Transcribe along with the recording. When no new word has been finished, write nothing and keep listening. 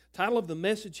Title of the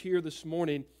message here this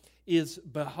morning is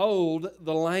Behold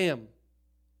the Lamb.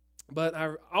 But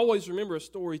I always remember a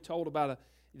story told about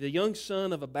the young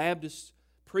son of a Baptist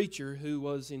preacher who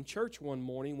was in church one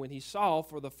morning when he saw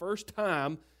for the first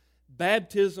time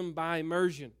baptism by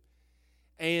immersion.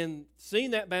 And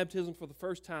seeing that baptism for the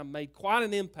first time made quite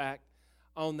an impact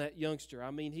on that youngster.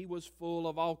 I mean, he was full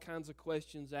of all kinds of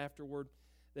questions afterward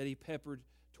that he peppered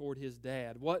toward his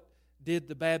dad. What did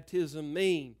the baptism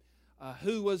mean?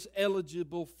 Who was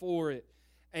eligible for it?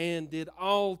 And did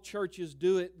all churches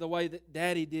do it the way that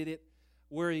Daddy did it,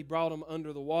 where he brought them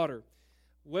under the water?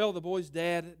 Well, the boy's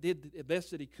dad did the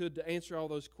best that he could to answer all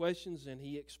those questions, and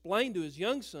he explained to his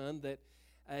young son that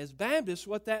as Baptists,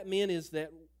 what that meant is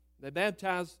that they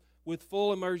baptized with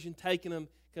full immersion, taking them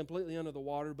completely under the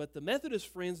water. But the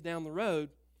Methodist friends down the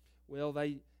road, well,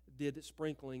 they did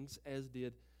sprinklings, as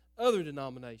did other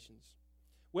denominations.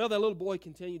 Well, that little boy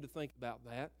continued to think about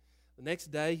that. The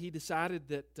next day, he decided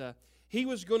that he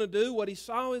was going to do what he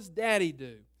saw his daddy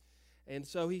do. And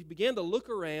so he began to look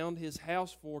around his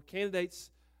house for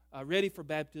candidates ready for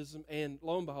baptism, and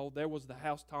lo and behold, there was the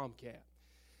house tomcat.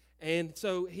 And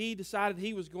so he decided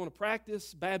he was going to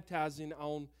practice baptizing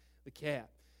on the cat.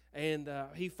 And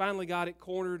he finally got it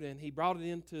cornered, and he brought it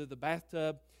into the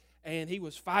bathtub, and he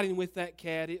was fighting with that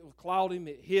cat. It clawed him,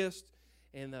 it hissed.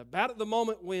 And about at the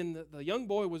moment when the young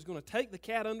boy was going to take the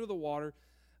cat under the water,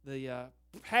 the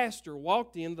pastor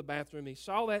walked into the bathroom. He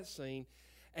saw that scene,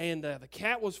 and the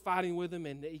cat was fighting with him,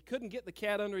 and he couldn't get the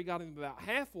cat under. He got him about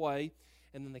halfway,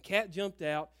 and then the cat jumped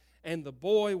out, and the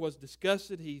boy was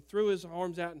disgusted. He threw his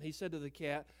arms out, and he said to the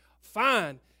cat,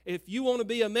 "Fine, if you want to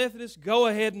be a Methodist, go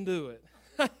ahead and do it."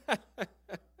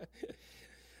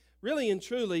 Really and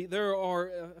truly, there are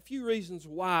a few reasons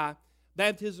why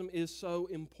baptism is so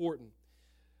important.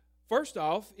 First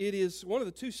off, it is one of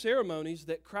the two ceremonies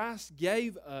that Christ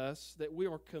gave us that we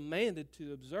are commanded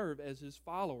to observe as His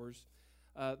followers.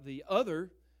 The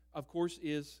other, of course,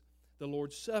 is the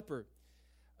Lord's Supper.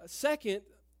 Second,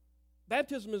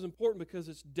 baptism is important because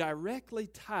it's directly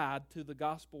tied to the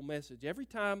gospel message. Every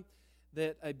time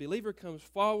that a believer comes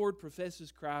forward,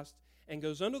 professes Christ, and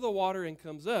goes under the water and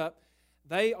comes up,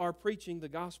 they are preaching the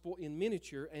gospel in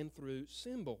miniature and through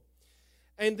symbol.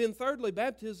 And then thirdly,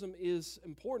 baptism is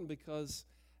important because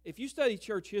if you study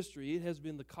church history, it has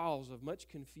been the cause of much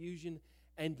confusion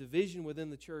and division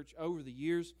within the church over the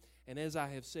years. And as I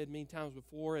have said many times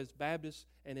before, as Baptists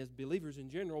and as believers in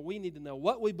general, we need to know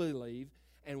what we believe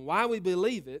and why we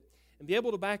believe it and be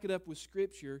able to back it up with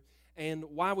Scripture and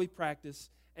why we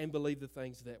practice and believe the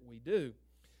things that we do.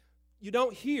 You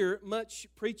don't hear much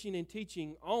preaching and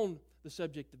teaching on the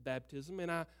subject of baptism, and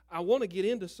I want to get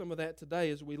into some of that today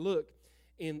as we look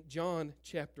in John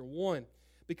chapter 1,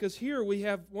 because here we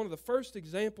have one of the first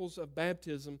examples of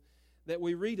baptism that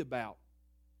we read about.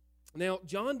 Now,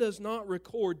 John does not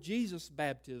record Jesus'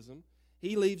 baptism.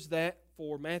 He leaves that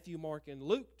for Matthew, Mark, and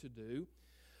Luke to do.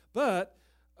 But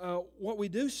what we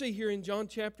do see here in John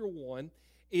chapter 1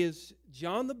 is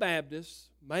John the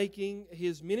Baptist making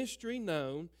his ministry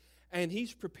known, and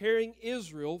he's preparing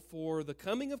Israel for the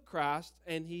coming of Christ,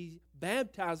 and he's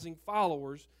baptizing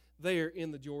followers there in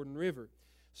the Jordan River.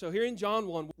 So here in John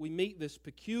 1, we meet this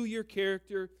peculiar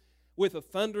character with a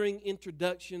thundering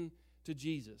introduction to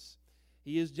Jesus.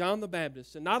 He is John the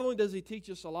Baptist. And not only does he teach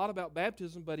us a lot about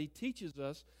baptism, but he teaches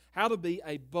us how to be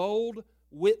a bold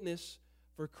witness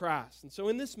for Christ. And so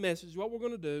in this message, what we're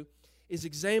going to do is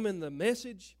examine the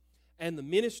message and the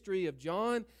ministry of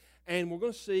John, and we're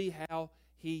going to see how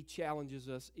he challenges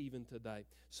us even today.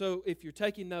 So if you're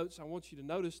taking notes, I want you to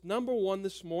notice, number one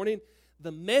this morning,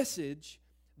 the message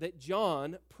that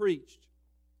John preached.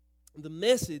 The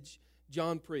message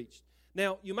John preached.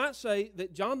 Now, you might say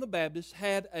that John the Baptist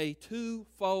had a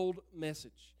twofold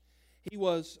message. He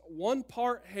was one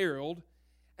part herald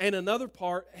and another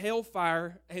part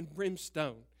hellfire and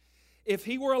brimstone. If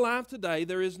he were alive today,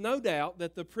 there is no doubt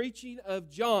that the preaching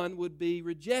of John would be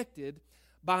rejected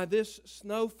by this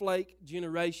snowflake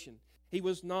generation. He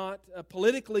was not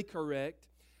politically correct.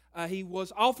 He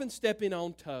was often stepping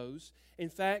on toes. In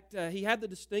fact, he had the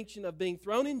distinction of being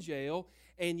thrown in jail,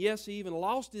 and yes, he even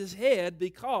lost his head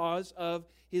because of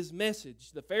his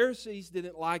message. The Pharisees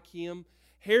didn't like him.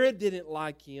 Herod didn't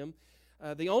like him.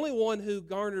 The only one who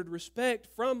garnered respect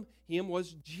from him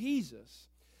was Jesus.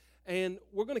 And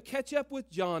we're going to catch up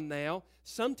with John now,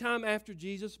 sometime after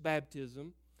Jesus'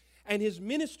 baptism, and his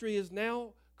ministry is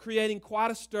now creating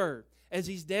quite a stir as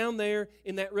he's down there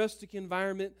in that rustic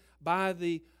environment by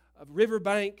the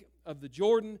riverbank of the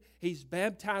Jordan. He's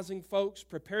baptizing folks,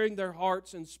 preparing their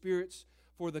hearts and spirits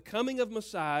for the coming of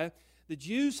Messiah. The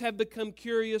Jews have become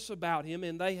curious about him,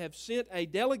 and they have sent a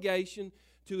delegation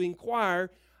to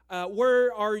inquire,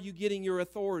 where are you getting your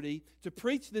authority to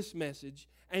preach this message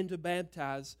and to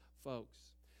baptize folks?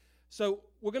 So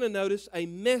we're going to notice a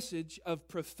message of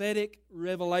prophetic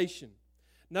revelation.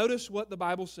 Notice what the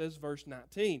Bible says, verse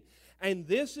 19. And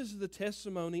this is the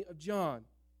testimony of John.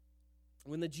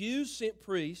 When the Jews sent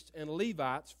priests and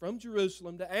Levites from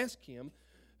Jerusalem to ask him,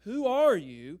 "Who are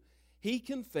you?" he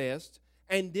confessed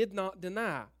and did not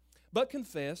deny, but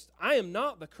confessed, "I am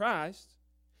not the Christ."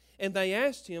 And they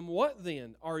asked him, "What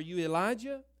then? Are you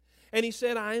Elijah?" And he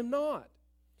said, "I am not."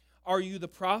 "Are you the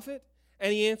prophet?"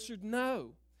 And he answered,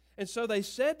 "No." And so they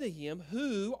said to him,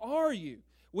 "Who are you?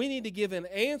 We need to give an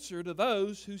answer to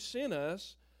those who sent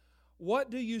us. What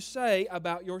do you say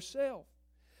about yourself?"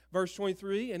 Verse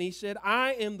 23, and he said,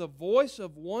 "I am the voice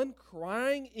of one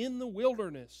crying in the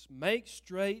wilderness, make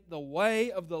straight the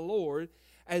way of the Lord,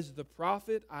 as the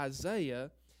prophet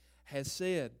Isaiah has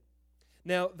said."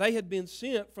 Now, they had been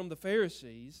sent from the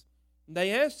Pharisees. And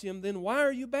they asked him, "Then why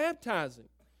are you baptizing,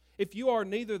 if you are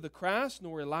neither the Christ,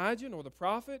 nor Elijah, nor the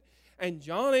prophet?" And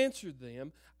John answered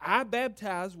them, "I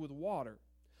baptize with water.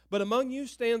 But among you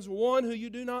stands one who you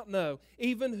do not know,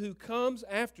 even who comes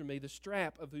after me, the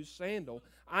strap of whose sandal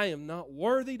I am not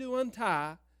worthy to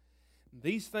untie." And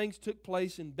these things took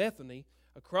place in Bethany,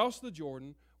 across the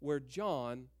Jordan, where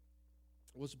John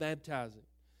was baptizing.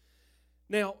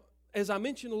 Now, as I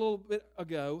mentioned a little bit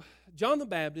ago, John the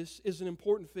Baptist is an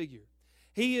important figure.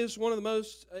 He is one of the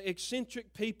most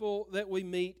eccentric people that we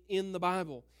meet in the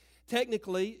Bible.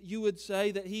 Technically, you would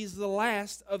say that he's the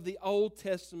last of the Old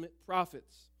Testament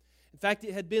prophets. In fact,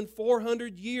 it had been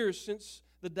 400 years since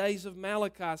the days of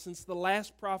Malachi, since the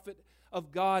last prophet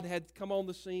of God had come on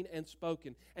the scene and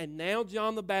spoken. And now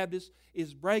John the Baptist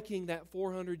is breaking that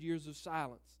 400 years of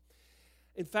silence.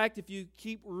 In fact, if you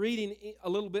keep reading a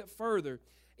little bit further,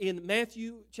 in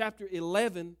Matthew chapter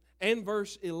 11 and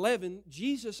verse 11,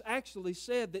 Jesus actually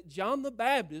said that John the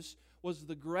Baptist was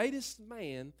the greatest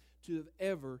man to have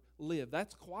ever lived.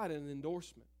 That's quite an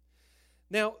endorsement.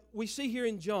 Now, we see here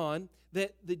in John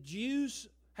that the Jews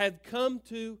had come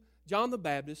to John the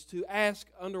Baptist to ask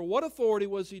under what authority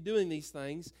was he doing these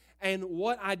things and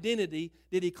what identity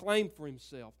did he claim for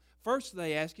himself. First,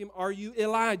 they asked him, "Are you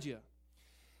Elijah?"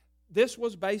 This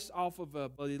was based off of a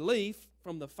belief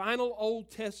from the final Old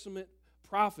Testament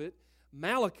prophet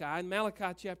Malachi, in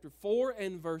Malachi chapter 4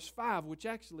 and verse 5, which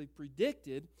actually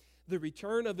predicted the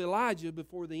return of Elijah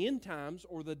before the end times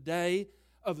or the day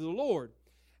of the Lord.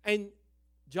 And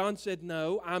John said,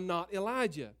 "No, I'm not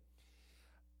Elijah."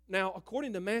 Now,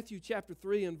 according to Matthew chapter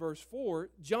 3 and verse 4,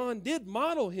 John did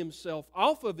model himself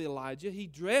off of Elijah. He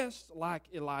dressed like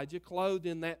Elijah, clothed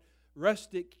in that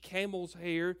rustic camel's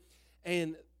hair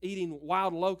and eating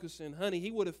wild locusts and honey.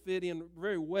 He would have fit in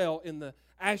very well in the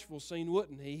Asheville scene,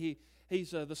 wouldn't he?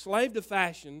 He's the slave to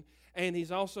fashion, and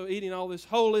he's also eating all this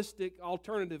holistic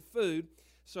alternative food,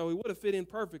 so he would have fit in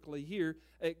perfectly here,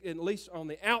 at least on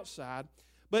the outside.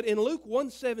 But in Luke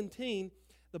 1:17,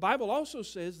 the Bible also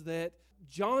says that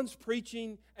John's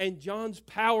preaching and John's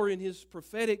power in his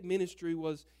prophetic ministry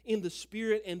was in the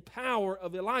spirit and power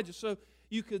of Elijah. So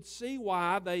you could see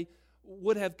why they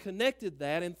would have connected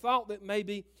that and thought that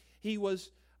maybe he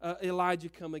was Elijah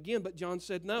come again. But John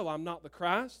said, "No, I'm not the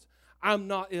Christ. I'm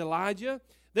not Elijah."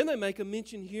 Then they make a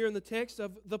mention here in the text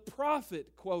of the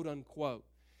prophet, quote unquote.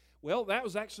 Well, that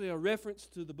was actually a reference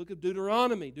to the book of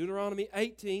Deuteronomy. Deuteronomy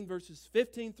 18, verses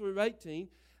 15 through 18.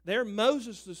 There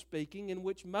Moses was speaking, in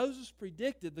which Moses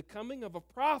predicted the coming of a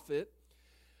prophet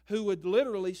who would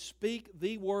literally speak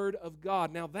the word of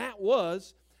God. Now, that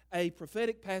was a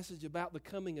prophetic passage about the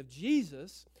coming of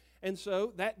Jesus, and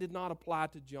so that did not apply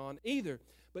to John either.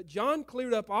 But John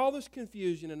cleared up all this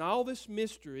confusion and all this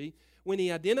mystery when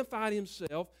he identified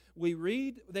himself. We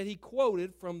read that he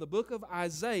quoted from the book of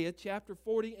Isaiah, chapter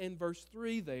 40 and verse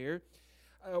 3 there,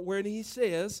 where he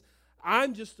says,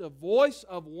 "I'm just a voice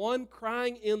of one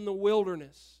crying in the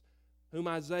wilderness," whom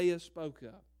Isaiah spoke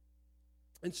of.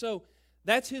 And so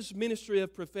that's his ministry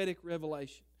of prophetic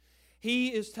revelation.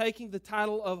 He is taking the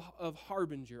title of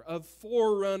harbinger, of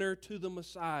forerunner to the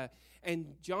Messiah.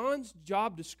 And John's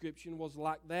job description was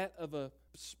like that of a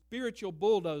spiritual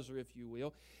bulldozer, if you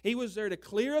will. He was there to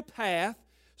clear a path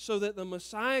so that the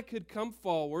Messiah could come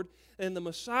forward and the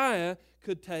Messiah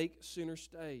could take center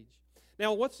stage.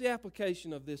 Now, what's the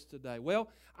application of this today? Well,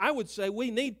 I would say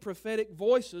we need prophetic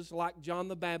voices like John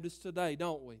the Baptist today,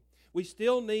 don't we? We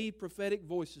still need prophetic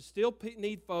voices, still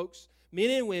need folks, men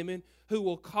and women, who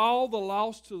will call the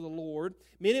lost to the Lord,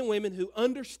 men and women who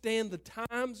understand the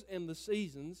times and the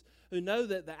seasons, who know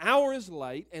that the hour is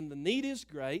late and the need is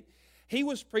great. He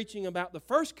was preaching about the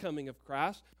first coming of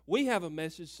Christ. We have a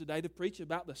message today to preach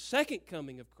about the second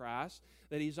coming of Christ,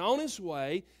 that He's on His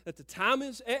way, that the time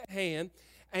is at hand,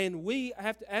 and we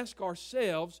have to ask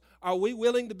ourselves, are we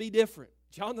willing to be different?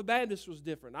 John the Baptist was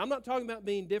different. I'm not talking about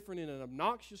being different in an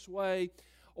obnoxious way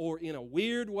or in a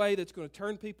weird way that's going to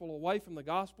turn people away from the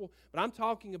gospel, but I'm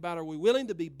talking about, are we willing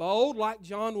to be bold like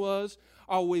John was?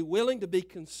 Are we willing to be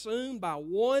consumed by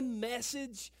one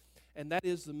message? And that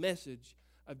is the message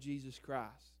of Jesus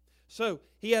Christ. So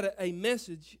he had a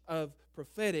message of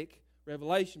prophetic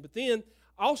revelation. But then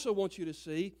I also want you to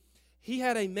see he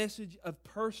had a message of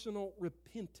personal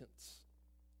repentance.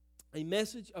 A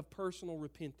message of personal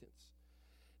repentance.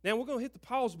 Now we're going to hit the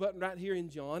pause button right here in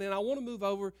John, and I want to move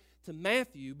over to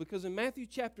Matthew, because in Matthew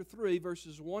chapter 3,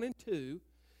 verses 1 and 2,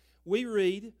 we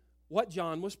read what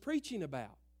John was preaching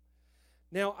about.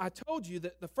 Now, I told you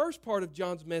that the first part of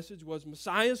John's message was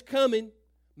Messiah's coming,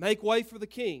 make way for the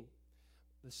King.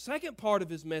 The second part of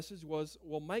his message was,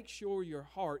 well, make sure your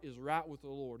heart is right with the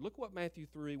Lord. Look what Matthew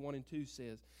 3, 1 and 2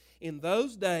 says. In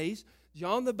those days,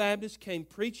 John the Baptist came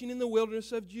preaching in the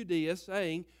wilderness of Judea,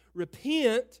 saying,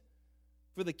 repent,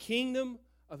 for the kingdom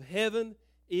of heaven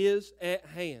is at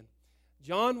hand.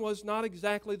 John was not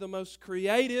exactly the most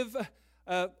creative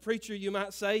preacher, you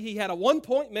might say. He had a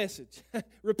one-point message.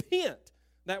 Repent.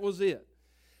 That was it.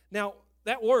 Now,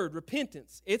 that word,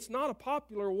 repentance, it's not a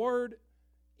popular word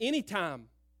anytime.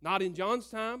 Not in John's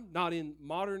time, not in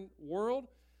modern world.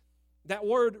 That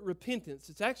word, repentance,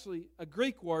 it's actually a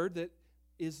Greek word that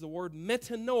is the word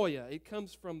metanoia. It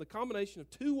comes from the combination of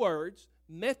two words,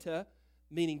 meta,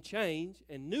 meaning change,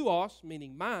 and nuos,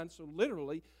 meaning mind. So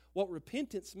literally, what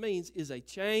repentance means is a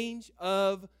change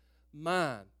of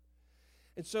mind.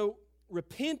 And so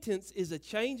repentance is a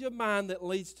change of mind that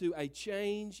leads to a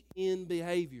change in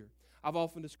behavior. I've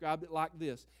often described it like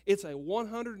this. It's a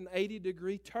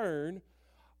 180-degree turn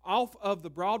off of the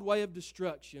broad way of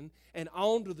destruction and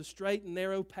onto the straight and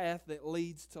narrow path that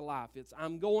leads to life. It's,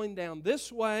 I'm going down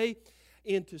this way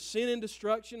into sin and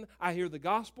destruction. I hear the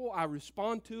gospel. I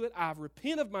respond to it. I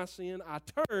repent of my sin. I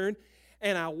turn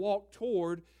and I walk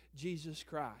toward Jesus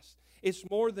Christ. It's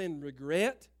more than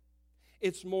regret.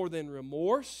 It's more than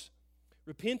remorse.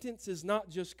 Repentance is not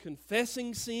just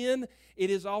confessing sin,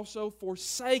 it is also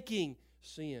forsaking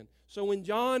sin. So when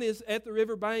John is at the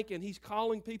riverbank and he's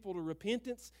calling people to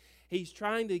repentance, he's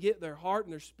trying to get their heart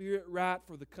and their spirit right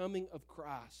for the coming of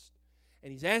Christ.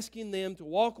 And he's asking them to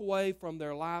walk away from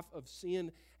their life of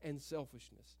sin and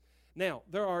selfishness. Now,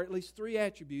 there are at least three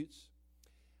attributes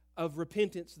of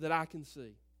repentance that I can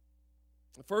see.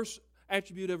 The first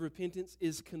attribute of repentance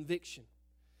is conviction.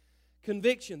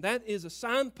 Conviction, that is a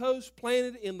signpost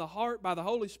planted in the heart by the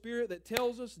Holy Spirit that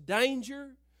tells us,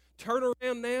 danger, turn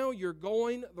around now, you're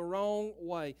going the wrong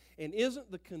way. And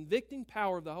isn't the convicting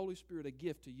power of the Holy Spirit a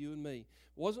gift to you and me? It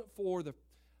wasn't for the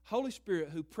Holy Spirit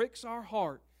who pricks our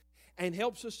heart and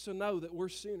helps us to know that we're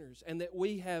sinners and that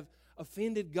we have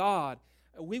offended God,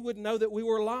 we wouldn't know that we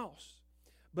were lost.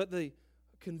 But the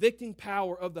convicting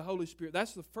power of the Holy Spirit,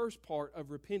 that's the first part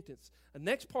of repentance. The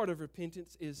next part of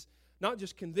repentance is not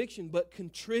just conviction, but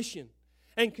contrition.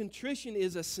 And contrition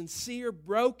is a sincere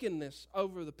brokenness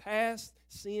over the past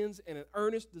sins and an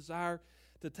earnest desire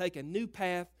to take a new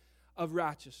path of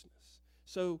righteousness.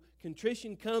 So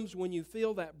contrition comes when you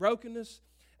feel that brokenness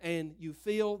and you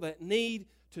feel that need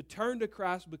to turn to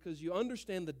Christ because you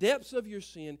understand the depths of your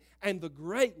sin and the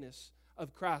greatness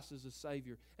of Christ as a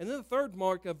Savior. And then the third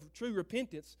mark of true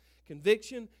repentance,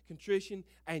 conviction, contrition,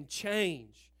 and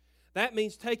change. That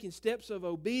means taking steps of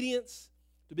obedience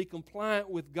to be compliant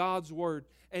with God's Word.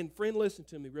 And friend, listen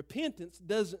to me. Repentance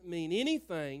doesn't mean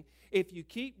anything if you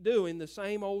keep doing the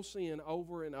same old sin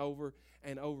over and over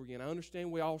and over again. I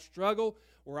understand we all struggle.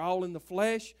 We're all in the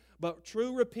flesh. But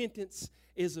true repentance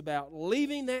is about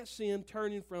leaving that sin,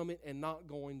 turning from it, and not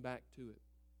going back to it.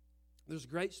 There's a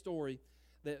great story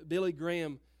that Billy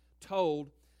Graham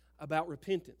told about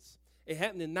repentance. It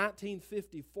happened in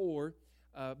 1954.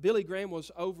 Billy Graham was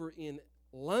over in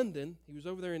London. He was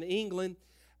over there in England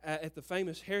at the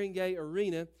famous Haringey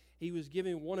Arena. He was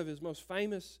giving one of his most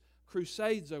famous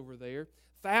crusades over there.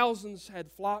 Thousands had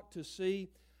flocked to see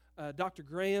Dr.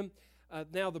 Graham.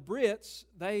 Now the Brits,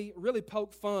 they really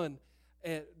poked fun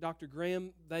at Dr.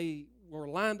 Graham. They were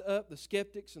lined up, the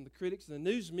skeptics and the critics. The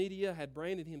news media had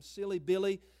branded him Silly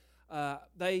Billy.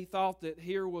 They thought that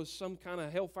here was some kind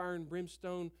of hellfire and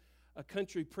brimstone, a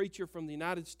country preacher from the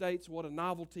United States, what a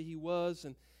novelty he was.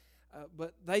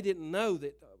 But they didn't know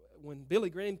that when Billy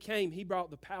Graham came, he brought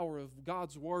the power of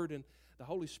God's Word, and the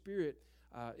Holy Spirit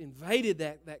invaded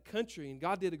that country, and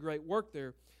God did a great work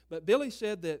there. But Billy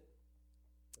said that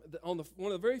on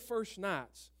one of the very first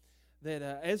nights that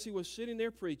as he was sitting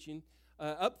there preaching,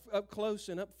 up close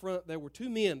and up front, there were two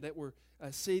men that were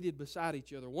seated beside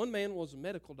each other. One man was a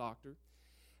medical doctor,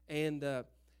 and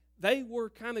they were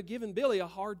kind of giving Billy a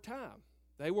hard time.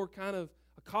 They were kind of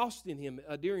accosting him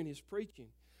during his preaching.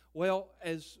 Well,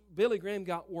 as Billy Graham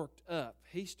got worked up,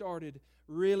 he started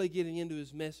really getting into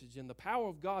his message, and the power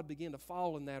of God began to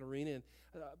fall in that arena, and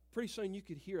pretty soon you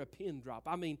could hear a pin drop.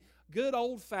 I mean, good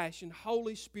old-fashioned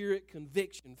Holy Spirit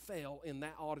conviction fell in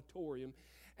that auditorium,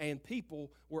 and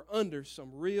people were under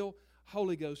some real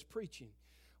Holy Ghost preaching.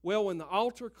 Well, when the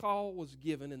altar call was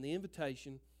given and the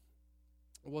invitation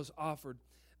was offered,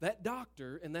 that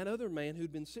doctor and that other man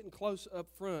who'd been sitting close up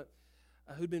front,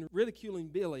 who'd been ridiculing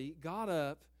Billy, got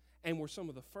up and were some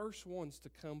of the first ones to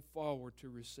come forward to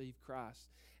receive Christ.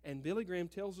 And Billy Graham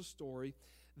tells a story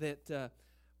that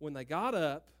when they got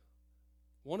up,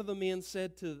 one of the men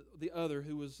said to the other,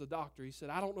 who was the doctor, he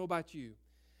said, "I don't know about you."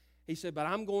 He said, "But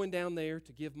I'm going down there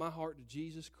to give my heart to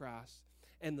Jesus Christ."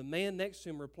 And the man next to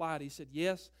him replied, he said,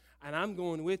 "Yes, and I'm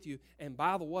going with you. And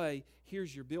by the way,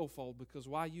 here's your billfold, because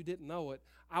while you didn't know it,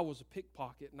 I was a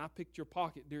pickpocket, and I picked your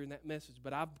pocket during that message.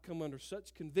 But I've come under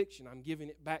such conviction, I'm giving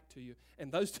it back to you."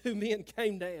 And those two men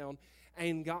came down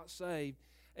and got saved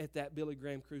at that Billy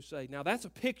Graham crusade. Now, that's a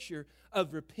picture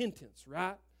of repentance,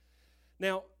 right?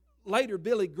 Now, later,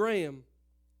 Billy Graham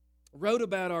wrote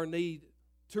about our need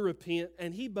to repent,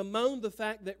 and he bemoaned the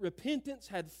fact that repentance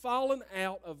had fallen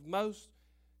out of most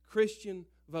Christian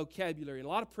vocabulary. And a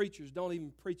lot of preachers don't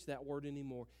even preach that word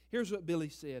anymore. Here's what Billy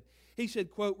said. He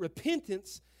said, quote,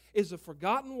 "Repentance is a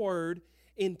forgotten word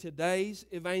in today's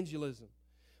evangelism.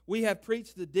 We have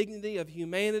preached the dignity of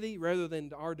humanity rather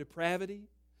than our depravity.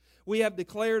 We have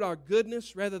declared our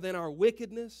goodness rather than our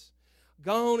wickedness.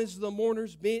 Gone is the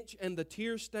mourner's bench and the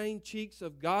tear-stained cheeks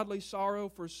of godly sorrow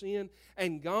for sin,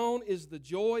 and gone is the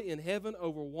joy in heaven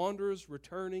over wanderers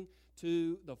returning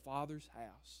to the Father's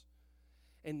house."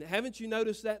 And haven't you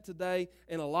noticed that today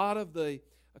in a lot of the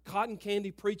cotton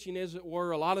candy preaching, as it were?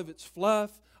 A lot of it's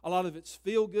fluff, a lot of it's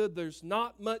feel-good. There's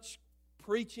not much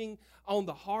preaching on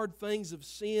the hard things of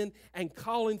sin and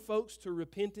calling folks to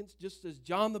repentance, just as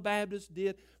John the Baptist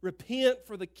did. Repent,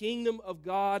 for the kingdom of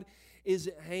God is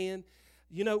at hand.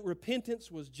 You know,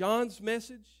 repentance was John's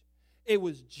message. It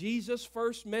was Jesus'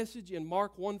 first message in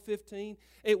Mark 1:15.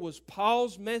 It was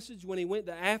Paul's message when he went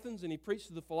to Athens and he preached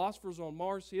to the philosophers on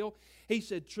Mars Hill. He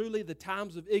said, "Truly the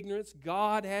times of ignorance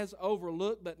God has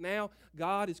overlooked, but now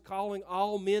God is calling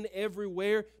all men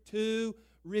everywhere to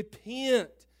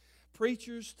repent."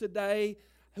 Preachers today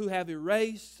who have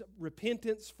erased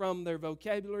repentance from their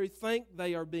vocabulary think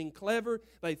they are being clever.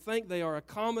 They think they are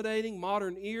accommodating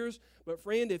modern ears. But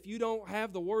friend, if you don't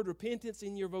have the word repentance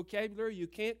in your vocabulary, you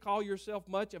can't call yourself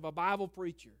much of a Bible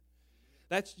preacher.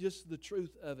 That's just the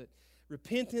truth of it.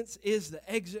 Repentance is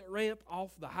the exit ramp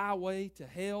off the highway to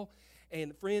hell.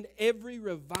 And friend, every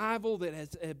revival that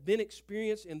has been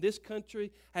experienced in this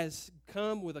country has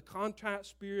come with a contrite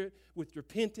spirit, with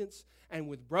repentance, and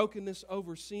with brokenness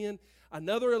over sin.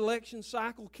 Another election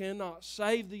cycle cannot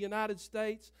save the United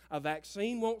States. A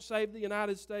vaccine won't save the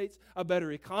United States. A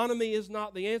better economy is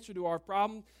not the answer to our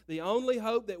problem. The only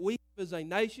hope that we have as a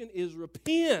nation is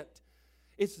repent.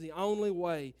 It's the only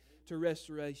way to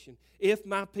restoration. "If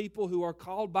my people who are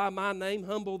called by my name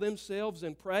humble themselves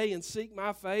and pray and seek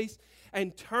my face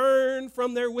and turn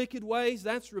from their wicked ways,"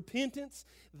 that's repentance,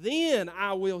 "then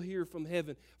I will hear from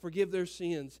heaven, forgive their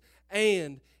sins,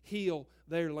 and heal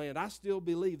their land." I still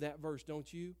believe that verse,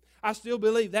 don't you? I still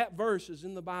believe that verse is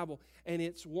in the Bible, and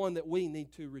it's one that we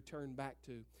need to return back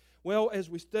to. Well, as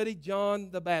we study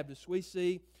John the Baptist, we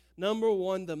see, number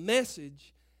one, the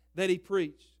message that he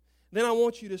preached. Then I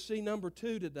want you to see, number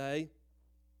two today,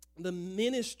 the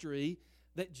ministry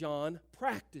that John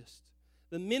practiced.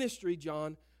 The ministry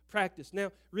John practiced.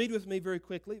 Now, read with me very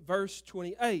quickly, verse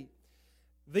 28.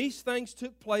 "These things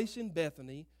took place in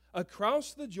Bethany,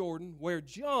 across the Jordan, where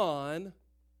John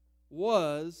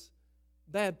was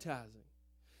baptizing."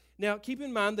 Now, keep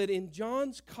in mind that in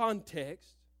John's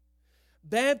context,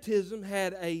 baptism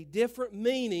had a different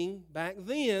meaning back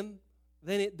then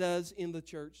than it does in the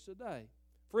church today.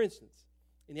 For instance,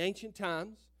 in ancient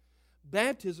times,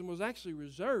 baptism was actually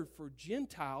reserved for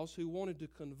Gentiles who wanted to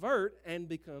convert and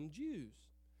become Jews.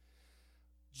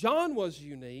 John was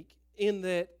unique in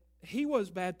that he was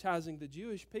baptizing the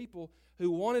Jewish people who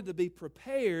wanted to be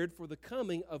prepared for the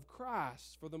coming of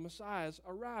Christ, for the Messiah's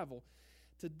arrival.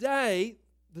 Today,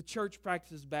 the church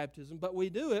practices baptism, but we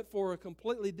do it for a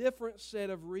completely different set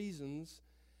of reasons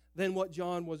than what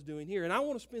John was doing here. And I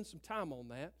want to spend some time on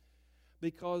that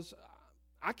because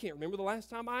I can't remember the last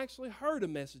time I actually heard a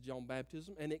message on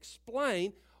baptism and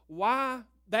explain why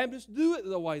Baptists do it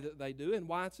the way that they do and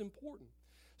why it's important.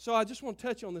 So I just want to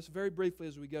touch on this very briefly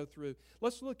as we go through.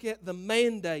 Let's look at the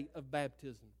mandate of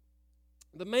baptism.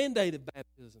 The mandate of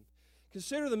baptism.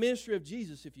 Consider the ministry of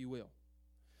Jesus, if you will.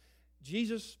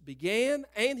 Jesus began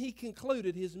and he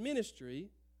concluded his ministry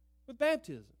with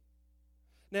baptism.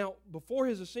 Now, before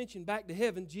his ascension back to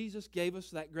heaven, Jesus gave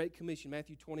us that great commission.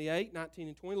 Matthew 28, 19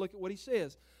 and 20. Look at what he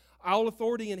says. All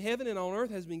authority in heaven and on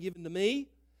earth has been given to me.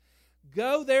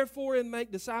 Go therefore and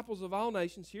make disciples of all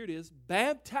nations. Here it is.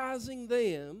 Baptizing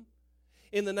them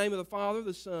in the name of the Father,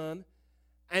 the Son,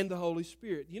 and the Holy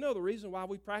Spirit. You know the reason why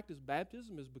we practice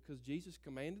baptism is because Jesus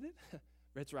commanded it?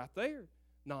 It's right there.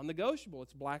 Non-negotiable.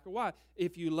 It's black or white.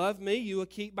 If you love me, you will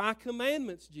keep my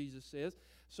commandments, Jesus says.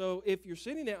 So if you're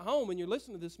sitting at home and you're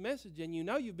listening to this message and you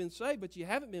know you've been saved but you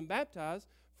haven't been baptized,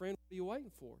 friend, what are you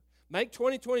waiting for? Make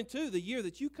 2022 the year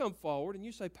that you come forward and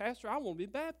you say, Pastor, I want to be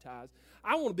baptized.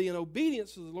 I want to be in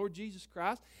obedience to the Lord Jesus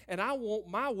Christ, and I want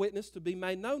my witness to be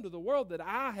made known to the world that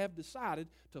I have decided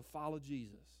to follow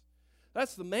Jesus.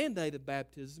 That's the mandate of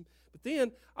baptism. But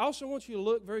then I also want you to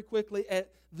look very quickly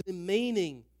at the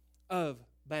meaning of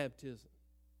baptism.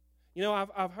 You know,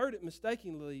 I've heard it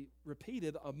mistakenly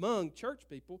repeated among church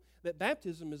people that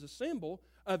baptism is a symbol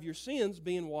of your sins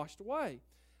being washed away.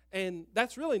 And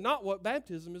that's really not what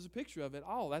baptism is a picture of at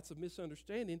all. That's a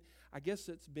misunderstanding. I guess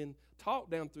it's been taught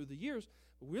down through the years.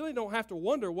 We really don't have to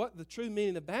wonder what the true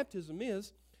meaning of baptism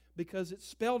is because it's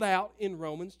spelled out in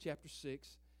Romans chapter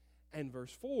 6 and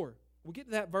verse 4. We'll get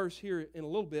to that verse here in a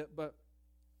little bit, but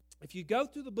if you go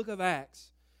through the book of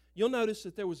Acts, you'll notice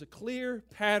that there was a clear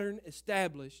pattern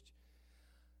established.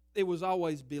 It was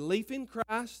always belief in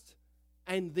Christ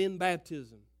and then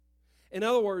baptism. In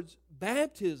other words,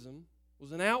 baptism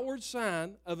was an outward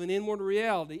sign of an inward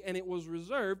reality, and it was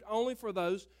reserved only for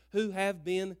those who have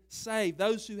been saved,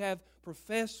 those who have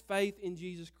professed faith in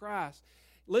Jesus Christ.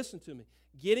 Listen to me.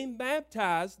 Getting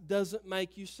baptized doesn't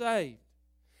make you saved.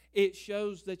 It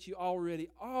shows that you already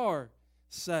are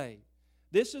saved.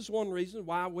 This is one reason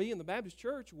why we in the Baptist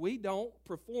Church, we don't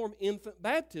perform infant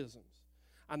baptisms.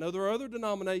 I know there are other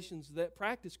denominations that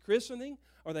practice christening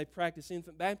or they practice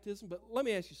infant baptism, but let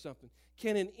me ask you something.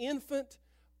 Can an infant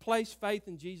place faith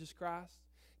in Jesus Christ?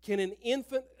 Can an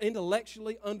infant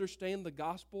intellectually understand the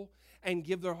gospel and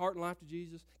give their heart and life to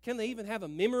Jesus? Can they even have a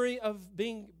memory of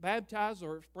being baptized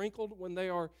or sprinkled when they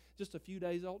are just a few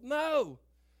days old? No.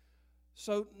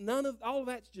 So all of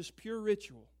that's just pure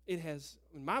ritual. It has,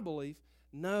 in my belief,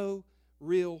 no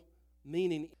real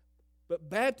meaning. But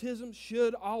baptism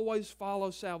should always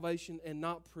follow salvation and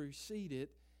not precede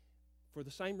it, for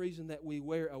the same reason that we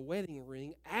wear a wedding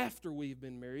ring after we've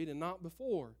been married and not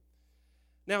before.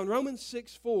 Now in Romans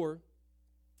 6:4,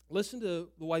 listen to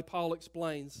the way Paul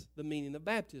explains the meaning of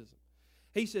baptism.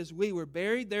 He says, we were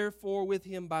buried therefore with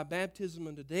him by baptism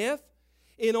unto death,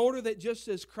 in order that just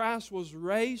as Christ was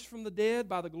raised from the dead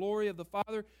by the glory of the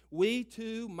Father, we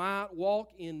too might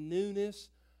walk in newness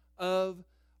of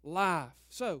life.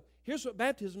 So, here's what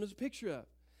baptism is a picture of.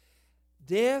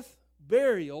 Death,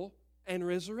 burial, and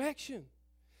resurrection.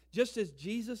 Just as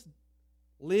Jesus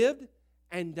lived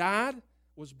and died,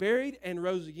 was buried, and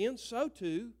rose again, so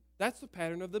too, that's the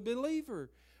pattern of the believer.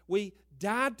 We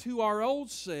died to our old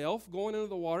self going into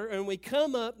the water, and we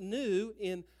come up new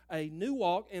in a new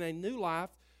walk and a new life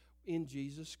in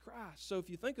Jesus Christ. So if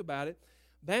you think about it,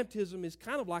 baptism is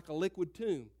kind of like a liquid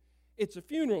tomb. It's a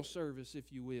funeral service,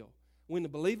 if you will. When the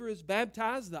believer is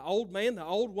baptized, the old man, the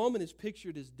old woman is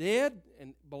pictured as dead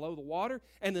and below the water,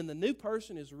 and then the new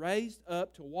person is raised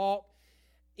up to walk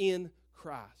in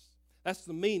Christ. That's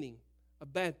the meaning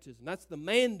of baptism. That's the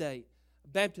mandate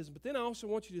of baptism. But then I also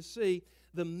want you to see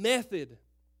the method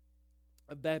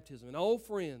of baptism. And old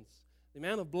friends, the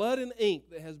amount of blood and ink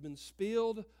that has been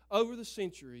spilled over the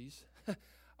centuries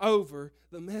over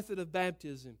the method of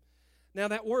baptism. Now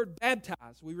that word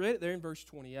baptize, we read it there in verse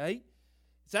 28.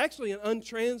 It's actually an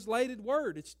untranslated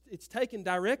word. It's taken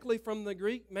directly from the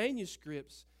Greek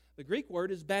manuscripts. The Greek word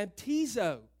is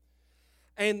baptizo.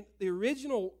 And the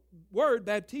original word,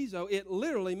 baptizo, it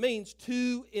literally means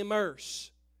to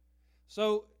immerse.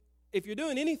 So if you're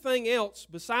doing anything else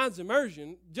besides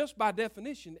immersion, just by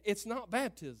definition, it's not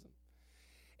baptism.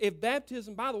 If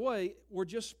baptism, by the way, were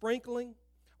just sprinkling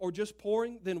or just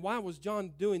pouring, then why was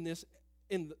John doing this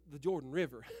in the Jordan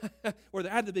River, where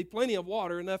there had to be plenty of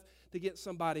water, enough to get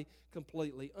somebody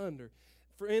completely under?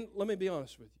 Friend, let me be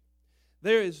honest with you.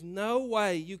 There is no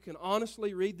way you can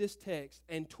honestly read this text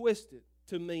and twist it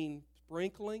to mean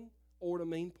sprinkling or to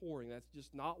mean pouring. That's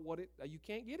just not what you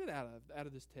can't get it out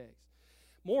of this text.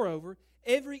 Moreover,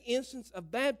 every instance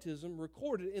of baptism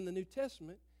recorded in the New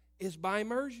Testament is by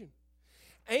immersion.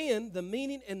 And the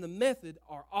meaning and the method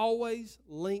are always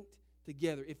linked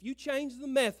together. If you change the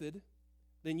method,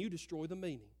 then you destroy the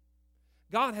meaning.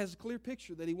 God has a clear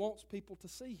picture that He wants people to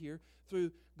see here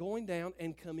through going down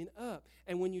and coming up.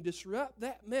 And when you disrupt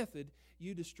that method,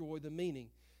 you destroy the meaning.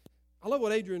 I love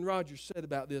what Adrian Rogers said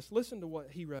about this. Listen to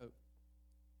what he wrote.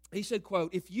 He said,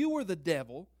 quote, "If you were the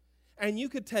devil and you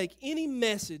could take any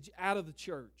message out of the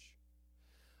church,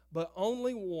 but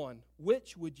only one,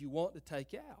 which would you want to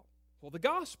take out?" Well, the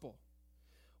gospel.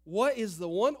 What is the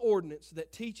one ordinance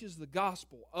that teaches the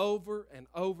gospel over and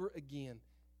over again?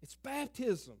 It's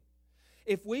baptism.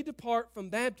 If we depart from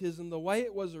baptism the way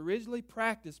it was originally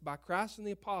practiced by Christ and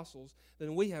the apostles,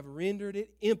 then we have rendered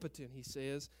it impotent, he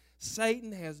says.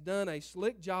 Satan has done a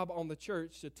slick job on the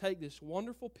church to take this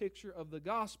wonderful picture of the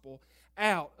gospel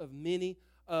out of many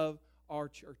of our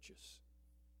churches.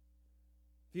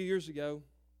 A few years ago,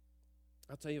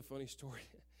 I'll tell you a funny story.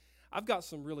 I've got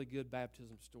some really good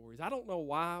baptism stories. I don't know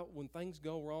why when things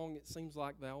go wrong, it seems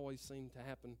like they always seem to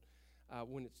happen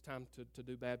when it's time to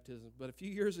do baptism. But a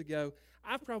few years ago,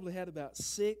 I probably had about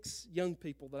 6 young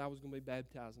people that I was going to be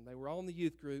baptizing. They were all in the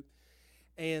youth group,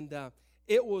 and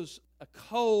it was a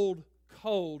cold,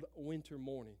 cold winter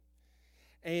morning.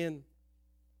 And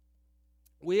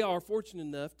we are fortunate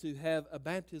enough to have a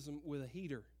baptism with a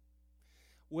heater.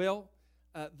 Well,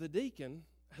 the deacon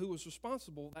who was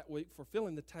responsible that week for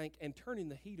filling the tank and turning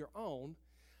the heater on,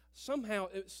 somehow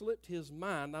it slipped his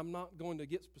mind. I'm not going to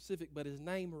get specific, but his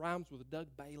name rhymes with Doug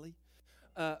Bailey.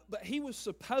 But he was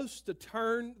supposed to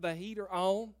turn the heater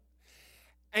on,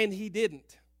 and he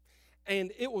didn't.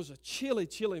 And it was a chilly,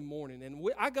 chilly morning. And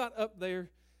I got up there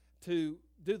to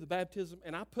do the baptism,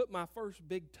 and I put my first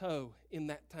big toe in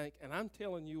that tank. And I'm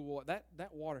telling you what, that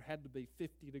water had to be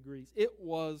 50 degrees. It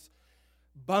was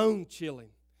bone chilling.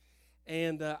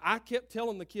 And I kept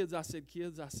telling the kids, I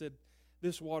said,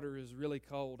 this water is really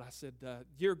cold. I said,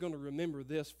 you're going to remember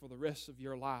this for the rest of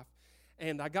your life.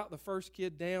 And I got the first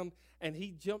kid down, and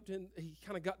he jumped in. He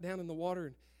kind of got down in the water,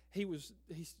 and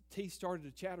he started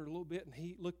to chatter a little bit, and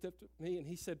he looked up at me, and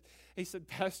he said,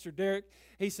 Pastor Derek,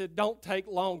 he said, don't take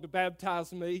long to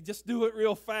baptize me. Just do it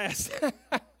real fast.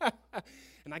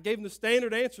 And I gave him the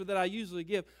standard answer that I usually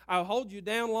give. I'll hold you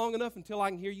down long enough until I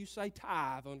can hear you say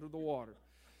tithe under the water.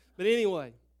 But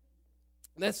anyway,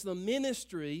 that's the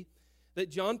ministry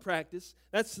that John practiced.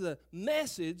 That's the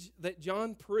message that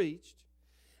John preached.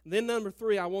 And then number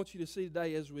 3, I want you to see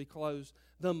today as we close,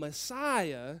 the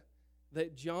Messiah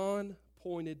that John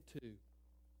pointed to.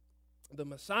 The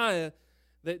Messiah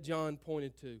that John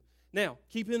pointed to. Now,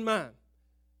 keep in mind,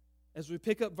 as we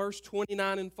pick up verse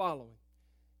 29 and following,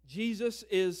 Jesus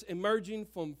is emerging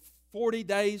from 40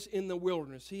 days in the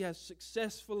wilderness. He has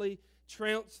successfully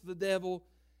trounced the devil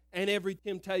and every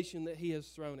temptation that he has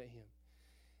thrown at him.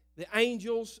 The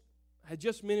angels had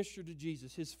just ministered to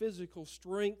Jesus. His physical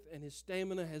strength and his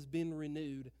stamina has been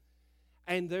renewed.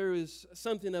 And there is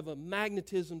something of a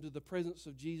magnetism to the presence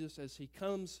of Jesus as he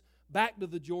comes back to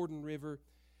the Jordan River,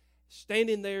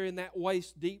 standing there in that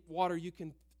waist-deep water. You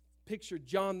can picture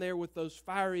John there with those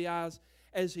fiery eyes.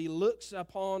 As he looks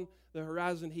upon the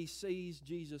horizon, he sees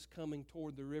Jesus coming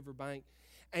toward the riverbank.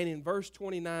 And in verse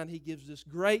 29, he gives this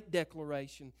great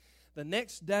declaration. The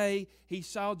next day, he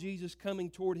saw Jesus coming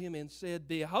toward him and said,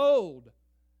 "Behold,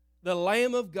 the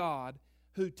Lamb of God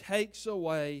who takes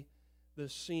away the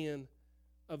sin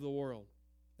of the world."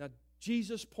 Now,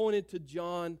 John pointed to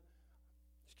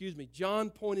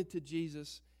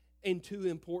Jesus in 2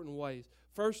 important ways.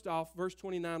 First off, verse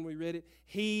 29, we read it,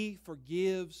 He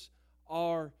forgives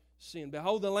our sin.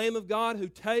 Behold, the Lamb of God who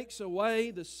takes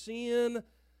away the sin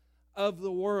of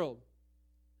the world.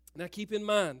 Now keep in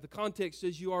mind, the context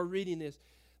as you are reading this,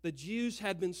 the Jews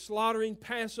had been slaughtering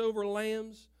Passover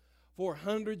lambs for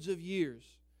hundreds of years.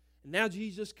 And now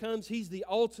Jesus comes, He's the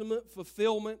ultimate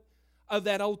fulfillment of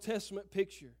that Old Testament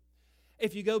picture.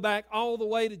 If you go back all the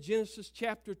way to Genesis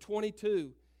chapter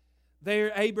 22,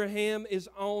 there Abraham is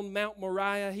on Mount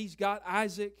Moriah. He's got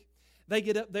Isaac. They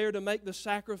get up there to make the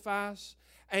sacrifice.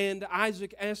 And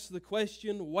Isaac asks the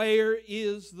question, where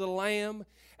is the lamb?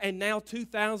 And now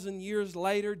 2,000 years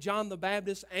later, John the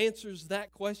Baptist answers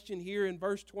that question here in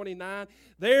verse 29.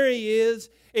 There He is.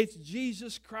 It's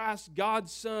Jesus Christ,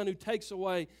 God's Son, who takes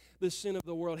away the sin of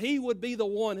the world. He would be the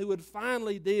one who would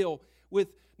finally deal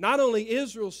with not only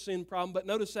Israel's sin problem, but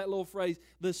notice that little phrase,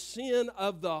 the sin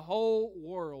of the whole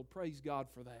world. Praise God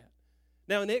for that.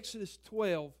 Now in Exodus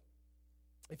 12,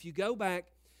 if you go back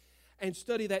and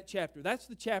study that chapter, that's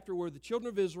the chapter where the children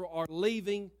of Israel are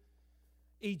leaving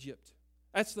Egypt.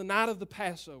 That's the night of the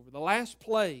Passover, the last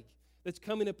plague that's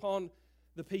coming upon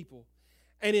the people.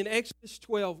 And in Exodus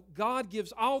 12, God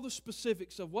gives all the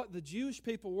specifics of what the Jewish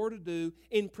people were to do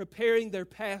in preparing their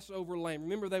Passover lamb.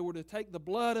 Remember, they were to take the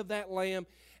blood of that lamb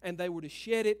and they were to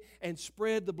shed it and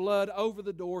spread the blood over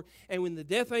the door. And when the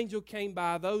death angel came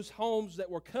by, those homes that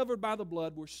were covered by the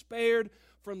blood were spared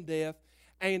from death,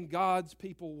 and God's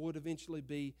people would eventually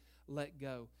be let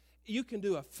go. You can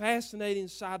do a fascinating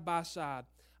side-by-side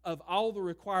of all the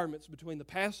requirements between the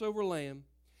Passover lamb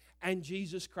and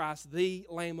Jesus Christ, the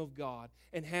Lamb of God,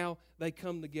 and how they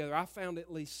come together. I found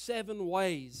at least 7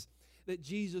 ways that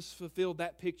Jesus fulfilled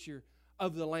that picture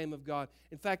of the Lamb of God.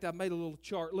 In fact, I made a little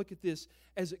chart. Look at this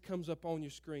as it comes up on your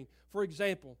screen. For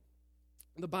example,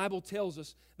 the Bible tells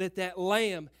us that that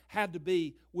lamb had to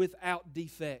be without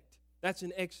defect. That's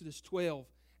in Exodus 12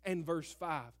 and verse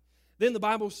 5. Then the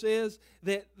Bible says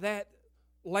that that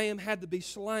lamb had to be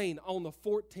slain on the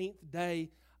 14th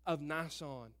day of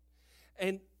Nisan.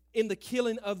 And in the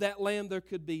killing of that lamb, there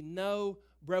could be no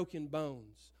broken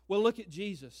bones. Well, look at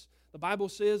Jesus. The Bible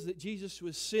says that Jesus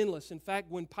was sinless. In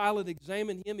fact, when Pilate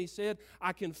examined him, he said,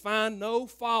 I can find no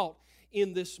fault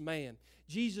in this man.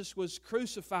 Jesus was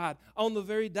crucified on the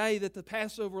very day that the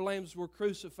Passover lambs were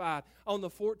crucified, on the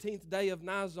 14th day of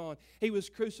Nisan. He was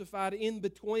crucified in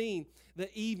between the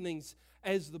evenings,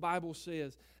 as the Bible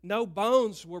says. No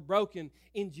bones were broken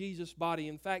in Jesus' body.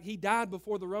 In fact, he died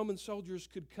before the Roman soldiers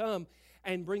could come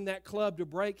and bring that club to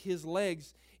break his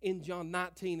legs in John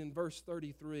 19 and verse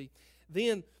 33.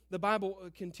 Then the Bible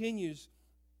continues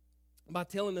by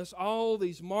telling us all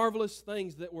these marvelous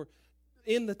things that were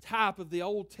in the type of the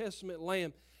Old Testament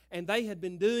lamb. And they had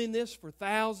been doing this for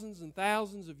thousands and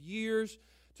thousands of years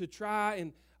to try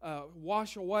and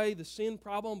wash away the sin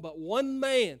problem. But one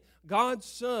man, God's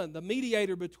Son, the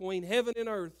mediator between heaven and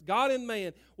earth, God and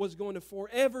man, was going to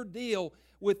forever deal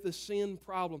with the sin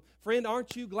problem. Friend,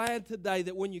 aren't you glad today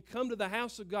that when you come to the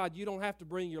house of God, you don't have to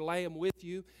bring your lamb with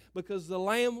you, because the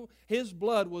lamb, his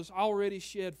blood was already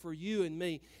shed for you and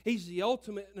me. He's the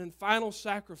ultimate and final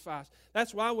sacrifice.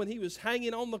 That's why when he was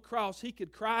hanging on the cross, he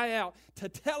could cry out,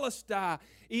 "Tetelestai,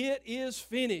 it is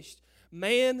finished."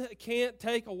 Man can't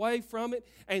take away from it,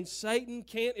 and Satan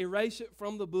can't erase it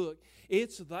from the book.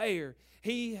 It's there.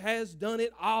 He has done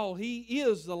it all. He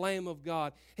is the Lamb of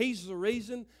God. He's the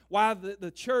reason why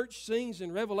the church sings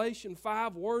in Revelation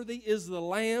 5, "Worthy is the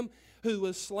Lamb who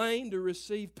was slain to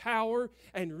receive power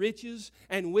and riches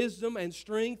and wisdom and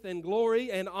strength and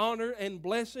glory and honor and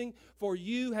blessing. For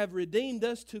you have redeemed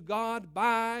us to God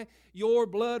by your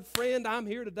blood." Friend, I'm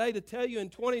here today to tell you in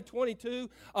 2022,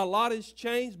 a lot has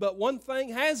changed, but one thing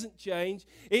hasn't changed.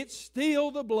 It's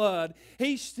still the blood.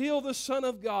 He's still the Son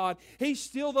of God. He's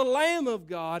still the Lamb of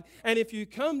God. And if you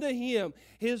come to Him,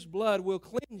 His blood will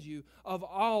cleanse you of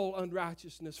all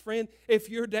unrighteousness. Friend, if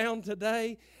you're down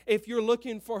today, if you're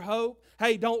looking for hope,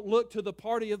 hey, don't look to the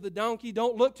party of the donkey.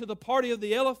 Don't look to the party of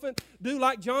the elephant. Do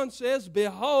like John says,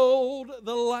 "Behold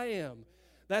the Lamb."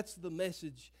 That's the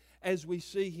message as we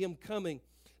see Him coming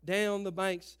down the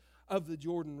banks of the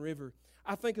Jordan River.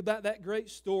 I think about that great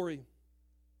story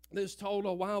that was told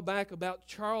a while back about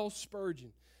Charles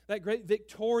Spurgeon, that great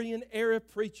Victorian-era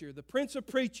preacher, the Prince of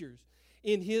Preachers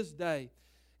in his day.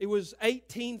 It was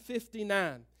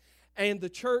 1859, and the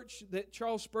church that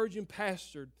Charles Spurgeon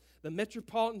pastored, the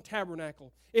Metropolitan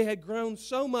Tabernacle, it had grown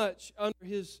so much under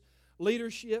his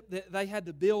leadership that they had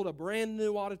to build a brand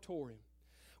new auditorium.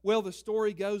 Well, the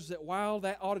story goes that while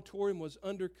that auditorium was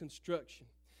under construction,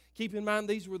 keep in mind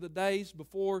these were the days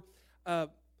before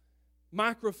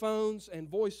microphones and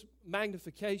voice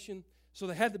magnification, so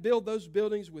they had to build those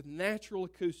buildings with natural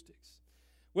acoustics.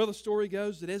 Well, the story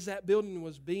goes that as that building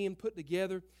was being put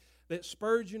together, that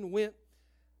Spurgeon went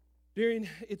during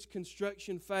its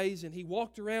construction phase, and he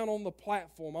walked around on the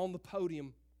platform, on the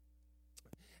podium,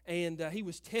 and he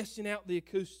was testing out the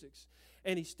acoustics.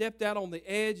 And he stepped out on the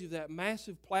edge of that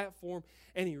massive platform,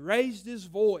 and he raised his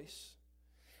voice.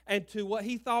 And to what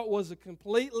he thought was a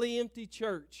completely empty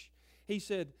church, he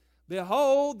said,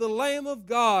 "Behold the Lamb of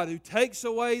God who takes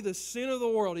away the sin of the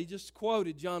world." He just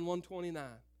quoted John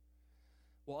 1:29.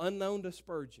 Well, unknown to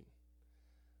Spurgeon,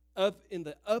 up in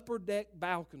the upper deck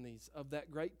balconies of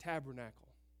that great tabernacle,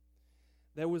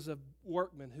 there was a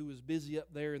workman who was busy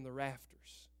up there in the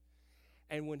rafters.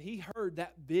 And when he heard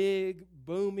that big,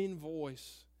 booming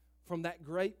voice from that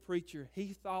great preacher,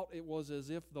 he thought it was as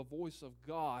if the voice of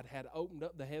God had opened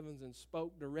up the heavens and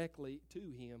spoke directly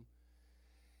to him.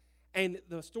 And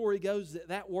the story goes that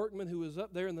that workman who was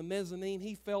up there in the mezzanine,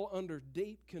 he fell under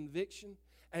deep conviction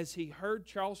as he heard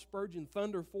Charles Spurgeon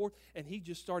thunder forth, and he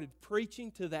just started preaching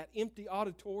to that empty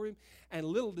auditorium. And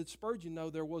little did Spurgeon know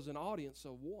there was an audience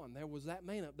of one. There was that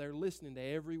man up there listening to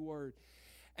every word.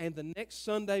 And the next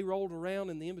Sunday rolled around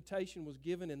and the invitation was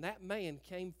given, and that man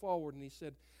came forward and he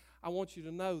said, I want you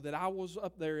to know that I was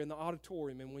up there in the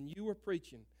auditorium, and when you were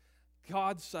preaching,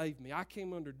 God saved me. I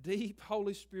came under deep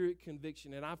Holy Spirit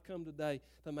conviction, and I've come today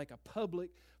to make a public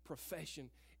profession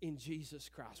in Jesus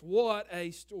Christ. What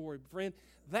a story, friend.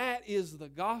 That is the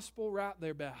gospel right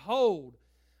there. Behold,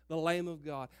 the Lamb of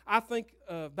God. I think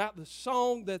about the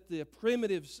song that the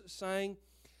Primitives sang.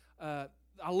 I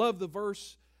love the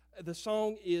verse. The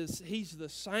song is, He's the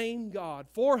same God.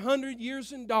 400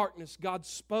 years in darkness, God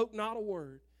spoke not a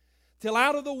word, till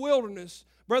out of the wilderness,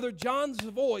 Brother John's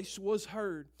voice was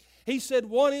heard. He said,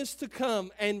 one is to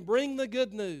come and bring the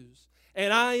good news,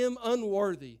 and I am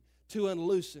unworthy to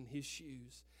unloosen his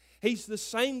shoes. He's the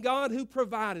same God who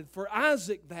provided for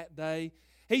Isaac that day.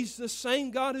 He's the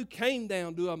same God who came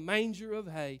down to a manger of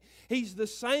hay. He's the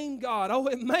same God. Oh,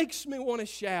 it makes me want to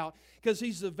shout, because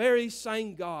He's the very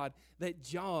same God that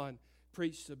John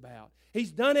preached about.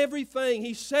 He's done everything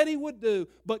He said He would do,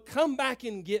 but come back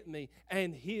and get me,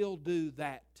 and He'll do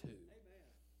that too. Amen.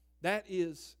 That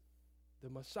is the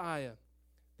Messiah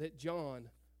that John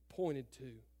pointed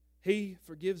to. He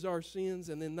forgives our sins,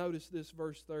 and then notice this,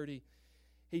 verse 30.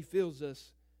 He fills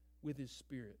us with His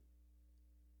Spirit.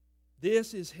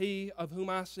 This is He of whom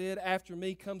I said, after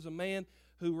me comes a man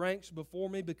who ranks before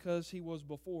me, because He was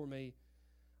before me.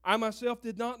 I myself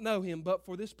did not know Him, but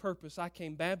for this purpose I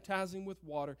came baptizing with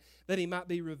water, that He might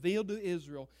be revealed to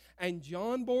Israel. And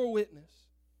John bore witness.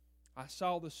 I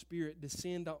saw the Spirit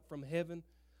descend from heaven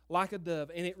like a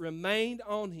dove, and it remained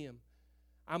on Him.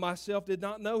 I myself did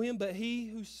not know Him, but He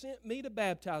who sent me to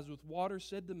baptize with water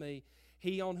said to me,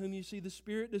 He on whom you see the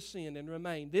Spirit descend and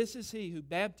remain, this is He who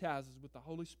baptizes with the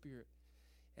Holy Spirit.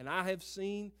 And I have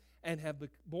seen and have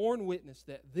borne witness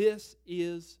that this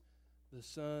is the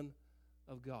Son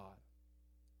of God.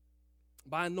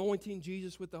 By anointing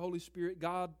Jesus with the Holy Spirit,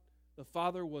 God the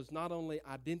Father was not only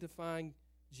identifying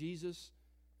Jesus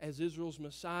as Israel's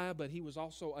Messiah, but He was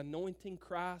also anointing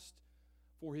Christ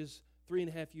for His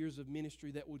 3.5 years of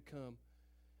ministry that would come.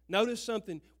 Notice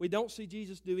something. We don't see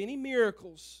Jesus do any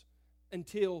miracles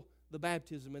until the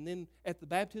baptism. And then at the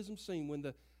baptism scene, when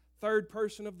the third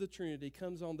person of the Trinity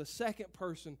comes on the second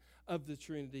person of the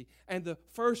Trinity and the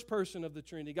first person of the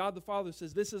Trinity, God the Father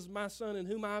says, this is my Son in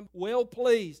whom I'm well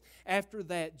pleased. After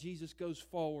that, Jesus goes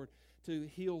forward to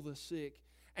heal the sick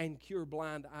and cure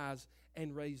blind eyes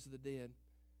and raise the dead.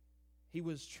 He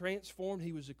was transformed.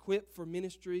 He was equipped for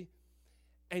ministry.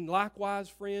 And likewise,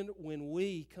 friend, when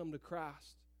we come to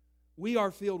Christ, we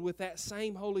are filled with that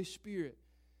same Holy Spirit.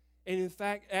 And in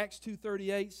fact, Acts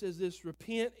 2:38 says this,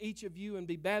 repent each of you and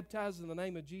be baptized in the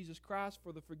name of Jesus Christ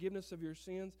for the forgiveness of your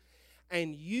sins,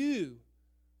 and you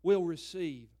will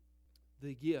receive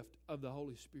the gift of the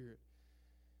Holy Spirit.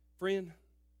 Friend,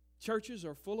 churches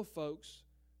are full of folks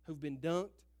who've been dunked,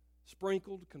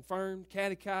 sprinkled, confirmed,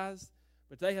 catechized,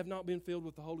 but they have not been filled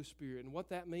with the Holy Spirit. And what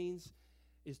that means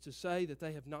is to say that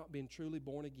they have not been truly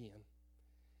born again.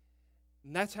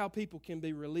 And that's how people can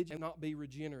be religious and not be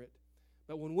regenerate.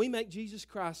 But when we make Jesus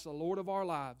Christ the Lord of our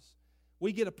lives,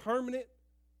 we get a permanent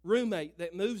roommate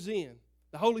that moves in,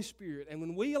 the Holy Spirit. And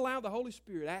when we allow the Holy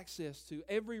Spirit access to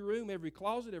every room, every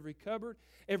closet, every cupboard,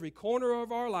 every corner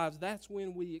of our lives, that's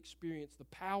when we experience the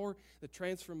power, the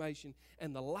transformation,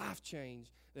 and the life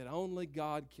change that only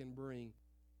God can bring.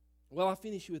 Well, I'll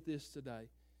finish with this today.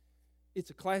 It's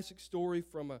a classic story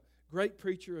from a great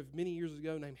preacher of many years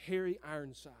ago named Harry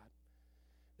Ironside.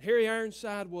 Harry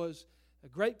Ironside was a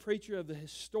great preacher of the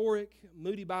historic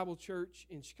Moody Bible Church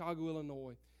in Chicago,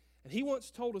 Illinois. And he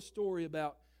once told a story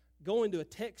about going to a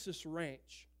Texas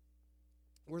ranch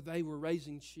where they were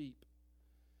raising sheep.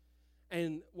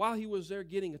 And while he was there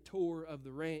getting a tour of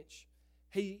the ranch,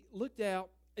 he looked out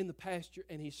in the pasture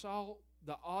and he saw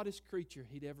the oddest creature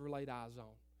he'd ever laid eyes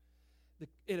on.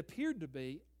 It appeared to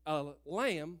be a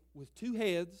lamb with 2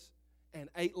 heads and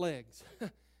 8 legs.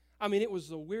 I mean, it was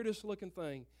the weirdest looking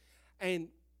thing. And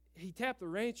he tapped the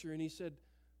rancher and he said,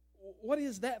 what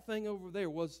is that thing over there?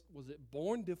 Was it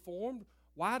born deformed?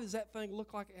 Why does that thing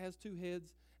look like it has 2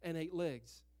 heads and 8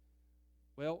 legs?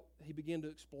 Well, he began to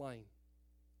explain.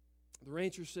 The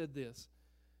rancher said this,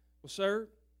 well, sir,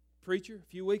 preacher, a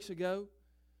few weeks ago,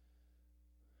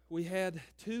 we had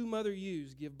 2 mother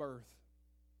ewes give birth.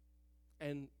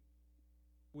 And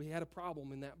we had a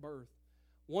problem in that birth.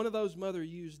 One of those mother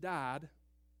ewes died,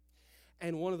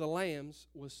 and one of the lambs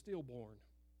was stillborn.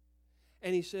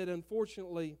 And he said,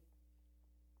 unfortunately,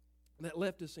 that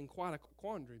left us in quite a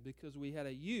quandary because we had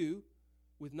a ewe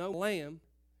with no lamb,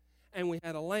 and we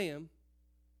had a lamb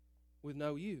with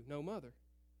no ewe, no mother.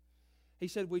 He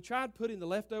said, we tried putting the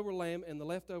leftover lamb and the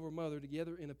leftover mother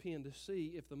together in a pen to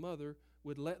see if the mother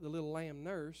would let the little lamb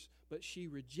nurse, but she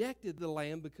rejected the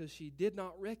lamb because she did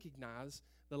not recognize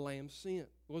the lamb's scent.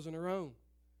 It wasn't her own.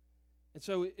 And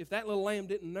so if that little lamb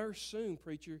didn't nurse soon,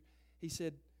 preacher, he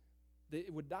said that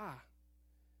it would die.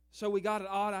 So we got an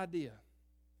odd idea.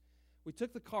 We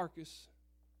took the carcass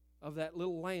of that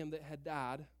little lamb that had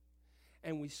died,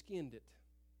 and we skinned it.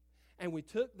 And we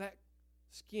took that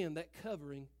skin, that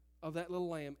covering of that little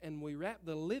lamb, and we wrapped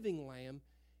the living lamb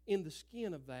in the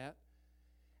skin of that,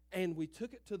 and we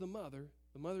took it to the mother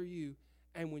ewe,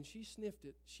 and when she sniffed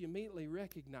it, she immediately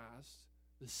recognized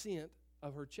the scent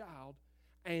of her child,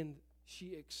 and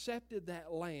she accepted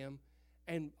that lamb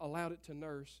and allowed it to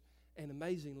nurse, and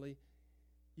amazingly,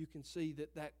 you can see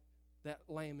that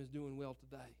lamb is doing well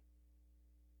today.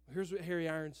 Here's what Harry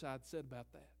Ironside said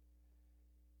about that.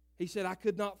 He said, "I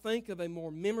could not think of a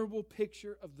more memorable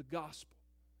picture of the gospel.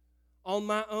 On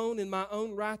my own, in my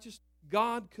own righteousness,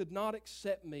 God could not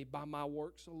accept me by my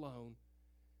works alone.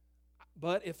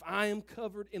 But if I am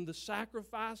covered in the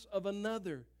sacrifice of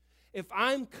another, if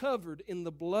I am covered in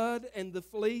the blood and the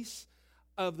fleece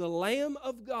of the Lamb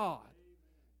of God,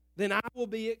 then I will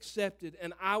be accepted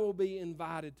and I will be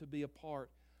invited to be a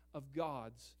part of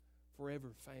God's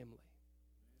forever family."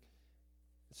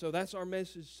 So that's our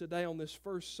message today on this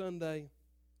first Sunday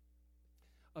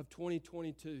of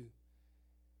 2022.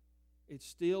 It's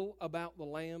still about the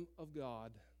Lamb of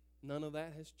God. None of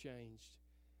that has changed.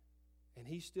 And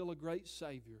He's still a great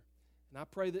Savior. And I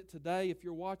pray that today, if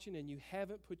you're watching and you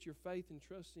haven't put your faith and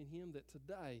trust in Him, that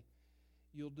today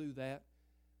you'll do that.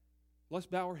 Let's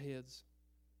bow our heads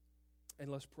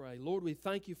and let's pray. Lord, we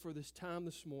thank You for this time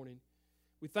this morning.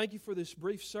 We thank You for this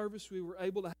brief service we were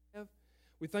able to have.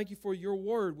 We thank You for Your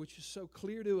Word, which is so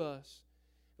clear to us.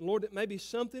 And Lord, that maybe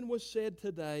something was said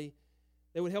today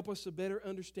that would help us to better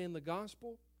understand the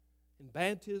gospel and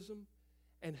baptism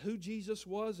and who Jesus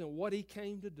was and what He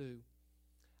came to do.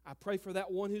 I pray for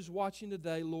that one who's watching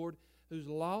today, Lord, who's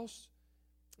lost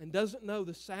and doesn't know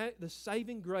the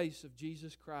saving grace of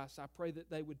Jesus Christ. I pray that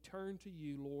they would turn to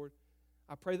You, Lord.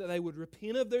 I pray that they would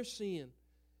repent of their sin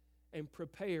and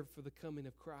prepare for the coming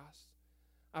of Christ.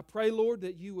 I pray, Lord,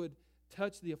 that You would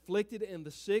touch the afflicted and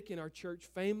the sick in our church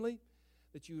family,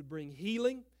 that You would bring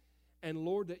healing, and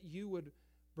Lord, that You would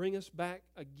bring us back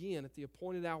again at the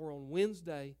appointed hour on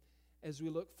Wednesday as we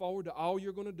look forward to all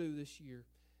You're going to do this year.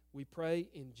 We pray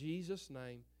in Jesus'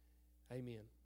 name, amen.